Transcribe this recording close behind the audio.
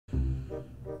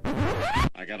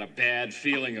I got a bad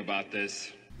feeling about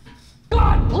this.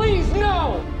 God, please,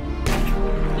 no!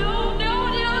 No,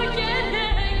 no, no,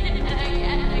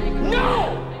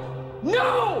 No!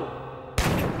 No!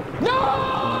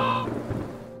 No!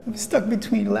 I'm stuck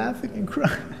between laughing and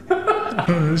crying. I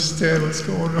don't understand what's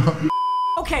going on.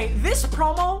 Okay, this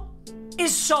promo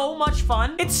is so much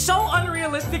fun. It's so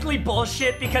unrealistically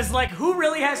bullshit because, like, who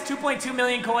really has 2.2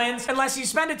 million coins unless you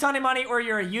spend a ton of money or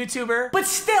you're a YouTuber? But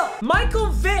still, Michael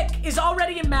Vick is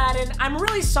already in Madden. I'm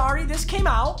really sorry. This came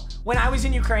out when I was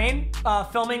in Ukraine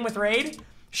filming with Raid.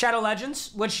 Shadow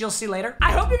Legends, which you'll see later.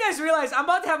 I hope you guys realize I'm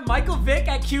about to have Michael Vick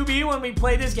at QB when we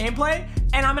play this gameplay,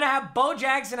 and I'm gonna have Bo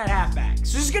Jackson at halfback.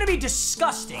 So this is gonna be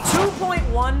disgusting.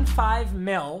 2.15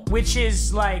 mil, which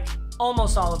is like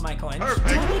almost all of my coins. Perfect.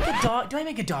 Do I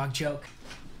make a dog joke?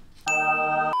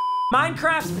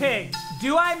 Minecraft Pig.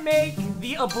 Do I make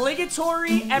the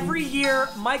obligatory every year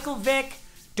Michael Vick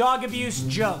dog abuse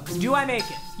joke? Do I make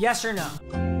it? Yes or no?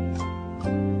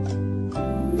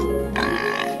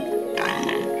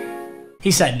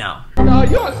 He said no. No,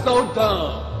 you are so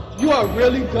dumb. You are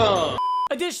really dumb.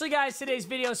 Additionally, guys, today's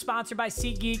video is sponsored by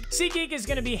Seatgeek. Seatgeek is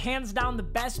going to be hands down the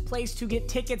best place to get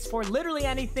tickets for literally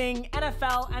anything.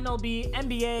 NFL, MLB,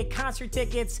 NBA, concert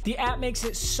tickets. The app makes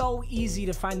it so easy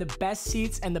to find the best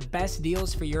seats and the best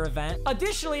deals for your event.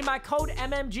 Additionally, my code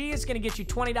MMG is going to get you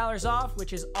 $20 off,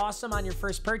 which is awesome on your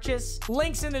first purchase.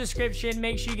 Links in the description.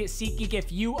 Make sure you get Seatgeek if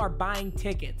you are buying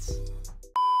tickets.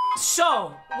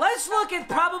 So, let's look at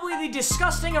probably the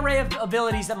disgusting array of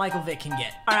abilities that Michael Vick can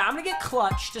get. All right, I'm gonna get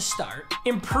Clutch to start.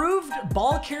 Improved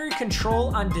ball carrier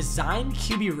control on design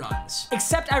QB runs.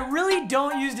 Except I really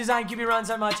don't use design QB runs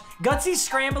that much. Gutsy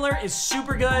Scrambler is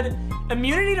super good.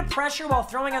 Immunity to pressure while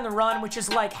throwing on the run, which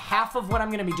is like half of what I'm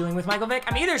gonna be doing with Michael Vick.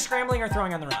 I'm either scrambling or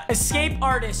throwing on the run. Escape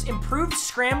Artist, improved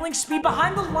scrambling speed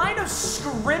behind the line of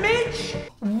scrimmage?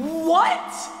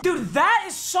 What? Dude, that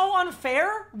is so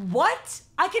unfair. What?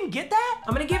 I can get that?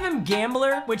 I'm gonna give him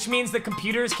Gambler, which means the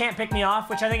computers can't pick me off,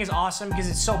 which I think is awesome because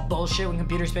it's so bullshit when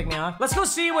computers pick me off. Let's go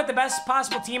see what the best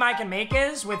possible team I can make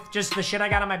is with just the shit I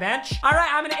got on my bench. All right,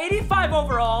 I'm an 85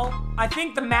 overall. I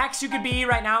think the max you could be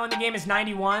right now in the game is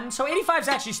 91, so 85 is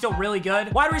actually still really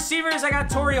good. Wide receivers, I got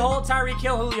Torrey Holt, Tyreek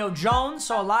Hill, Julio Jones,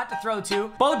 so a lot to throw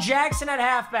to. Bo Jackson at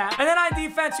halfback. And then on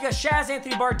defense, we got Shaz,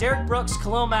 Anthony Barr, Derek Brooks,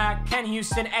 Khalil Mack, Ken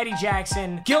Houston, Eddie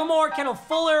Jackson, Gilmore, Kendall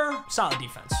Fuller. Solid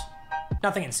defense.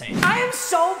 Nothing insane. I am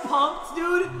so pumped,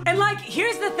 dude. And like,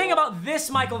 here's the thing about this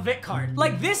Michael Vick card.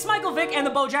 Like, this Michael Vick and the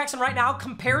Bo Jackson right now,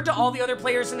 compared to all the other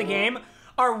players in the game,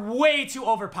 are way too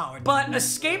overpowered. But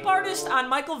Escape Artist on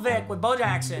Michael Vick with Bo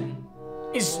Jackson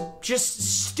is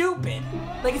just stupid.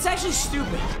 Like, it's actually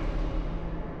stupid.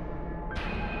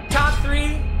 Top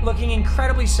 3, looking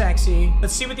incredibly sexy.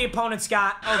 Let's see what the opponent's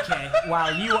got. Okay, wow,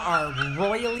 you are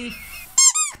royally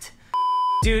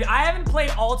dude, I haven't played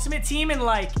Ultimate Team in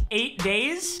like 8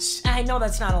 days. I know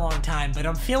that's not a long time, but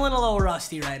I'm feeling a little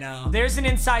rusty right now. There's an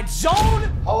inside zone.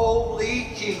 Holy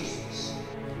Jesus.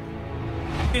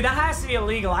 Dude, that has to be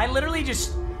illegal. I literally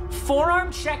just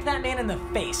forearm checked that man in the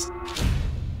face.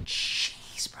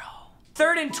 Jeez, bro.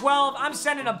 3rd and 12, I'm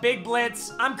sending a big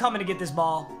blitz. I'm coming to get this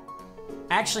ball.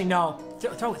 Actually, no.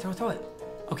 Throw it.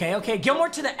 Okay. Gilmore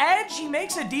to the edge. He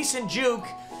makes a decent juke.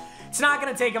 It's not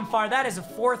gonna take him far. That is a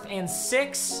 4th and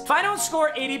 6. If I don't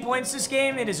score 80 points this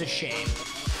game, it is a shame.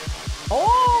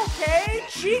 Okay,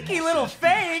 cheeky little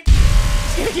fake.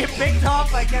 He's gonna get picked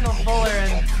off by Kendall Fuller.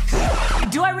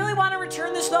 And do I really want to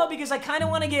return this though? Because I kind of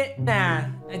want to get, nah,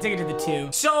 I take it to the 2.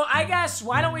 So I guess,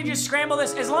 why don't we just scramble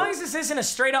this? As long as this isn't a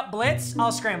straight up blitz,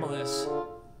 I'll scramble this.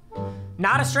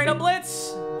 Not a straight up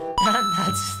blitz?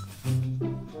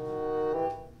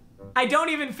 I don't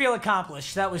even feel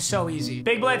accomplished. That was so easy.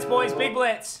 Big blitz, boys, big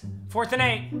blitz. 4th and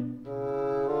 8.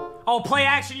 Oh, play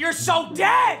action, you're so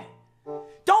dead!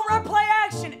 Don't run play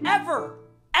action, ever.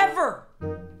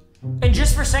 And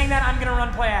just for saying that, I'm gonna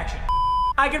run play action.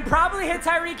 I can probably hit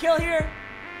Tyreek Hill here,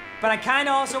 but I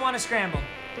kinda also wanna scramble.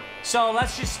 So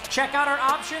let's just check out our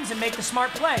options and make the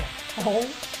smart play. Oh.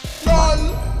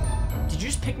 Run! Did you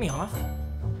just pick me off?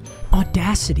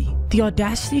 Audacity. The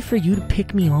audacity for you to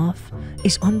pick me off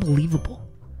is unbelievable.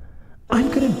 I'm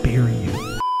gonna bury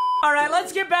you. All right,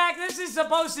 let's get back. This is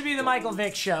supposed to be the Michael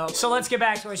Vick show. So let's get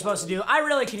back to what we're supposed to do. I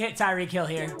really could hit Tyreek Hill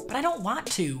here, but I don't want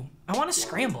to. I want to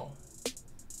scramble.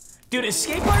 Dude,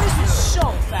 Escape Artist is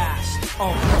so fast.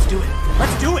 Oh, let's do it.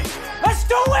 Let's do it. Let's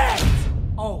do it!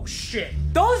 Oh, shit.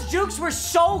 Those jukes were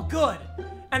so good.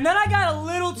 And then I got a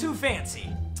little too fancy.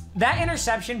 That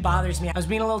interception bothers me. I was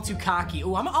being a little too cocky.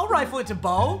 Ooh, I'll rifle it to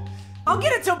Bo. I'll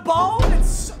get it to Bo.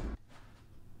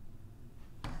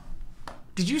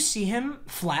 Did you see him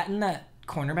flatten that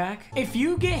cornerback. If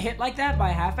you get hit like that by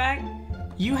a halfback,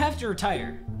 you have to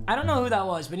retire. I don't know who that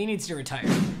was, but he needs to retire.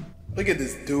 Look at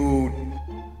this dude.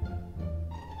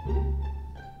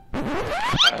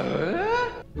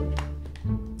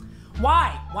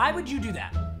 Why? Why would you do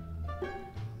that?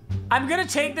 I'm gonna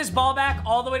take this ball back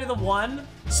all the way to the 1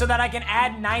 so that I can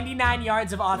add 99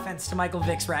 yards of offense to Michael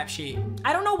Vick's rap sheet.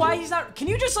 I don't know why he's not. Can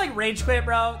you just like rage quit,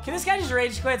 bro? Can this guy just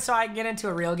rage quit so I can get into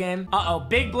a real game? Uh-oh,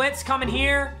 big blitz coming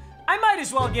here. I might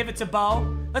as well give it to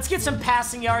Bo. Let's get some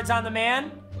passing yards on the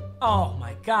man. Oh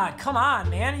my God, come on,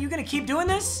 man. Are you gonna keep doing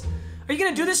this? Are you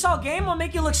gonna do this all game? I'll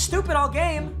make you look stupid all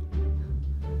game.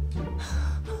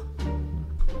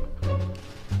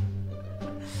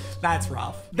 That's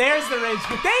rough. There's the rage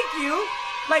quit. Thank you.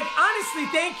 Like, honestly,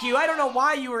 thank you. I don't know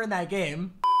why you were in that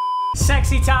game.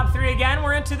 Sexy top 3 again.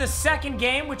 We're into the second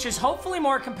game, which is hopefully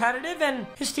more competitive, and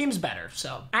his team's better,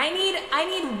 so. I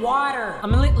need water.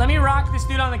 Let me rock this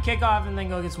dude on the kickoff and then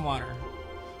go get some water.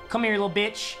 Come here, little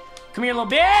bitch. Come here, little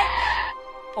bitch.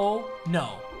 Oh,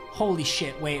 no. Holy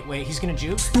shit. Wait. He's gonna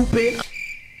juke? Stupid.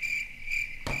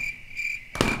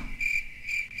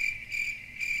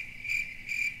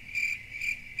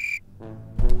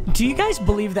 Do you guys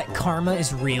believe that karma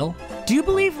is real? Do you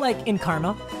believe, like, in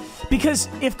karma? Because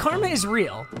if karma is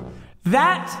real,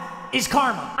 that is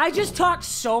karma. I just talked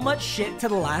so much shit to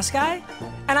the last guy,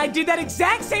 and I did that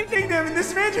exact same thing to him, and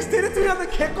this man just did it to me on the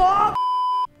kickoff.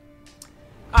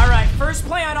 All right, first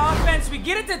play on offense. We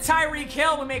get it to Tyreek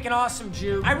Hill. We make an awesome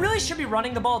juke. I really should be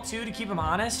running the ball, too, to keep him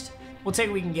honest. We'll take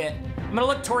what we can get. I'm gonna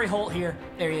look Torrey Holt here.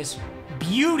 There he is.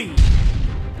 Beauty.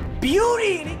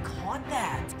 Beauty, and he caught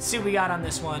that. Let's see what we got on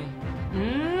this one.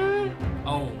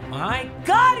 Oh my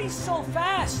God, he's so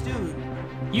fast, dude.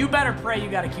 You better pray you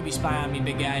got a QB spy on me,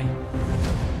 big guy.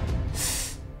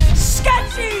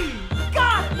 Sketchy!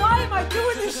 God, why am I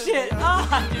doing this shit? Oh,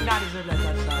 I did not deserve that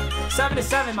touchdown.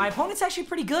 7-7. My opponent's actually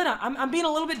pretty good. I'm being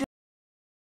a little bit.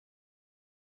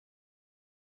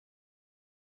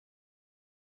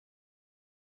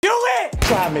 Do it!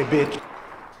 Try me, bitch.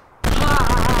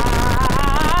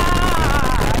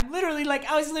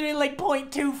 I was literally like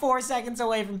 0.24 seconds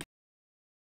away from.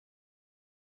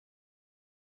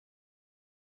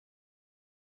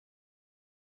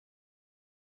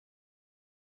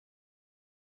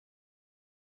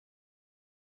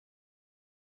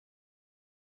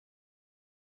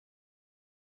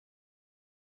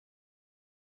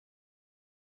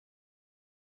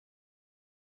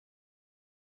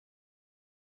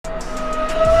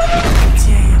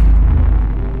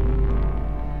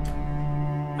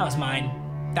 That was mine.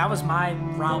 That was my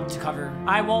route to cover.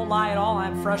 I won't lie at all.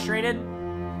 I'm frustrated,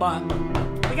 but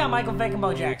we got Michael Vick and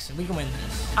Bo Jackson. We can win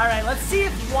this. All right, let's see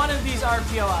if one of these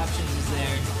RPO options is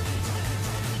there.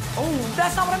 Oh,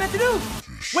 that's not what I meant to do.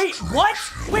 Wait, what?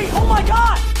 Wait, oh my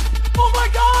God. Oh my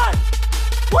God.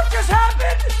 What just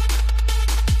happened?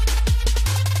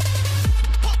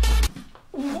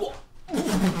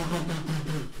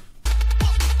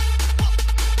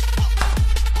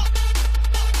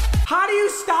 How do you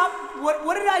stop?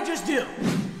 What did I just do?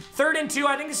 3rd and 2,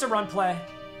 I think this is a run play.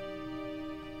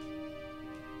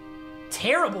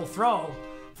 Terrible throw.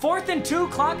 4th and 2,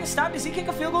 clock is stopped. Does he kick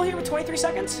a field goal here with 23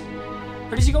 seconds?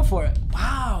 Or does he go for it?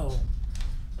 Wow.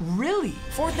 Really?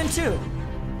 4th and 2.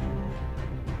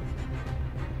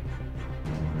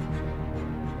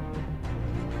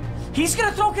 He's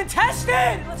gonna throw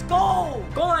contested. Let's go.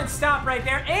 Goal line stop right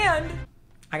there. And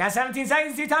I got 17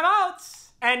 seconds, 2 timeouts.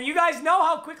 And you guys know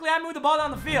how quickly I move the ball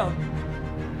down the field.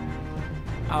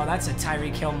 Oh, that's a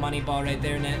Tyreek Hill money ball right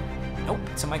there, Net. Nope,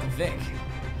 it's a Michael Vick.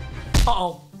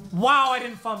 Uh-oh. Wow, I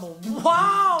didn't fumble.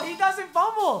 Wow, he doesn't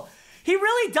fumble. He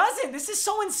really doesn't. This is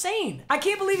so insane. I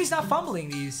can't believe he's not fumbling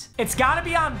these. It's got to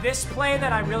be on this play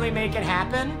that I really make it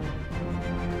happen.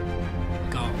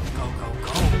 Go.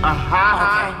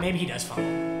 Okay, maybe he does fumble.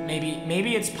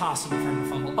 Maybe it's possible for him to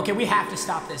fumble. Okay, we have to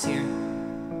stop this here.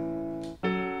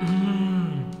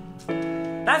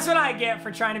 That's what I get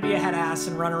for trying to be a head ass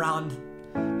and run around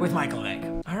with Michael Vick.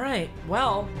 All right,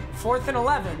 well, 4th and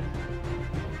 11.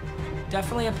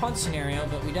 Definitely a punt scenario,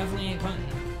 but we definitely ain't punting.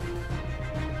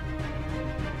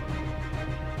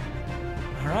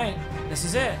 All right, this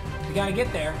is it. We gotta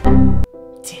get there.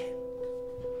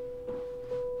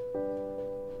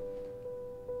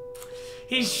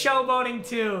 He's showboating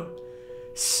too.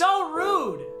 So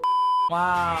rude.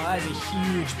 Wow, that is a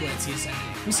huge blitz he's sending.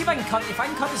 Let me see if I can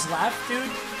cut this left, dude.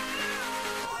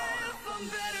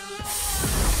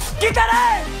 Get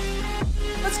that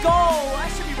in! Let's go! I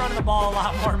should be running the ball a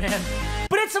lot more, man.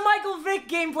 But it's a Michael Vick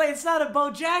gameplay. It's not a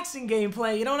Bo Jackson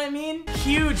gameplay. You know what I mean?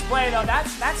 Huge play, though.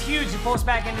 That's huge to post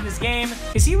back into this game.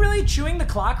 Is he really chewing the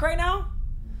clock right now?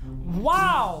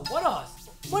 Wow,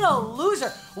 what a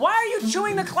loser. Why are you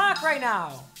chewing the clock right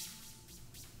now?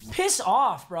 Piss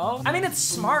off, bro. I mean, it's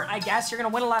smart, I guess. You're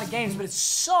gonna win a lot of games, but it's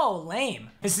so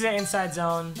lame. This is an inside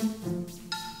zone.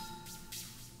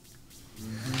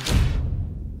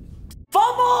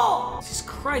 Fumble! Jesus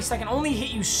Christ, I can only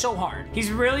hit you so hard. He's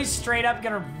really straight up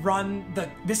gonna run the...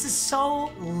 This is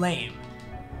so lame.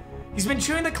 He's been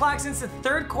chewing the clock since the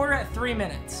third quarter at 3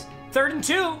 minutes. 3rd and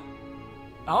 2.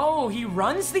 Oh, he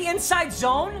runs the inside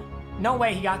zone? No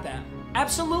way he got that.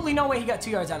 Absolutely no way he got 2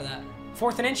 yards out of that.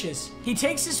 4th and inches. He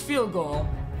takes his field goal.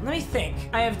 Let me think.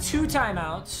 I have 2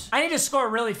 timeouts. I need to score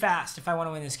really fast if I want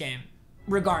to win this game.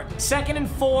 Regardless. 2nd and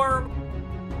 4.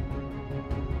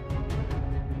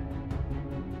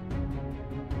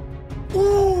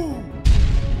 Ooh!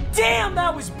 Damn,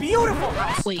 that was beautiful!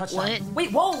 Wait, Touchdown. what?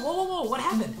 Wait, whoa, what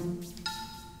happened?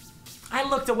 I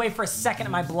looked away for a second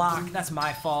at my block. That's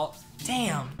my fault.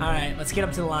 Damn. All right, let's get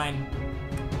up to the line.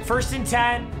 1st and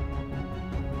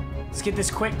 10. Let's get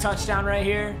this quick touchdown right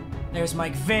here. There's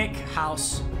Mike Vick.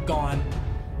 House, gone.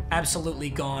 Absolutely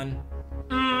gone.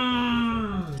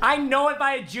 I know if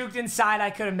I had juked inside, I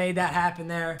could have made that happen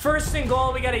there. 1st and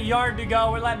goal, we got a yard to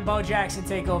go. We're letting Bo Jackson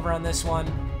take over on this one.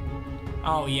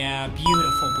 Oh yeah,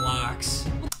 beautiful blocks.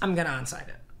 I'm gonna onside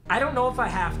it. I don't know if I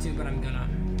have to, but I'm gonna.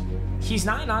 He's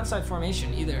not in onside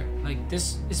formation either. Like,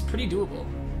 this is pretty doable.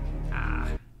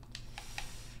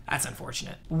 That's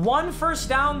unfortunate. 1 first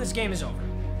down, this game is over.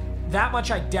 That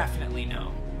much I definitely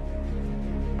know.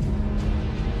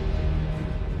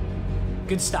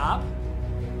 Good stop.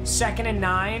 2nd and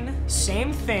 9,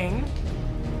 same thing.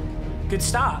 Good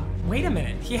stop. Wait a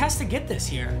minute, he has to get this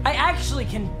here. I actually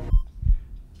can,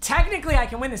 technically I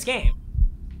can win this game.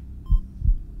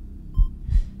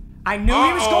 I knew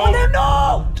he was going there,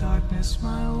 no! Darkness,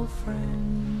 my old friend.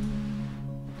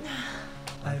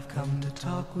 I've come to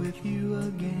talk with you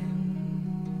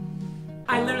again.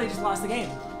 I literally just lost the game.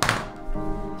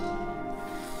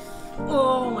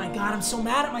 Oh my God, I'm so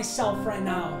mad at myself right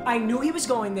now. I knew he was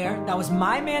going there. That was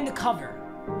my man to cover.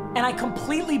 And I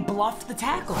completely bluffed the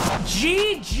tackle.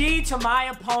 GG to my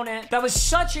opponent. That was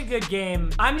such a good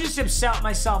game. I'm just upset with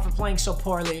myself for playing so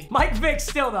poorly. Mike Vick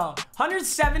still though,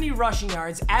 170 rushing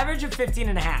yards, average of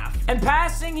 15.5. And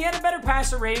passing, he had a better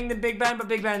passer rating than Big Ben, but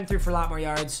Big Ben threw for a lot more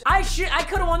yards. I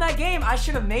could have won that game. I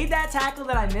should have made that tackle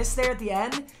that I missed there at the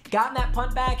end, gotten that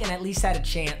punt back, and at least had a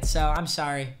chance. So I'm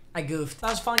sorry. I goofed.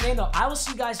 That was a fun game though. I will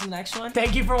see you guys in the next one.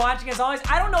 Thank you for watching as always.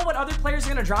 I don't know what other players are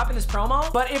gonna drop in this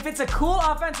promo, but if it's a cool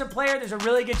offensive player, there's a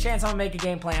really good chance I'm gonna make a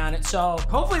gameplay on it. So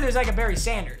hopefully there's like a Barry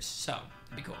Sanders. So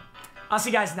it'd be cool. I'll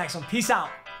see you guys in the next one. Peace out.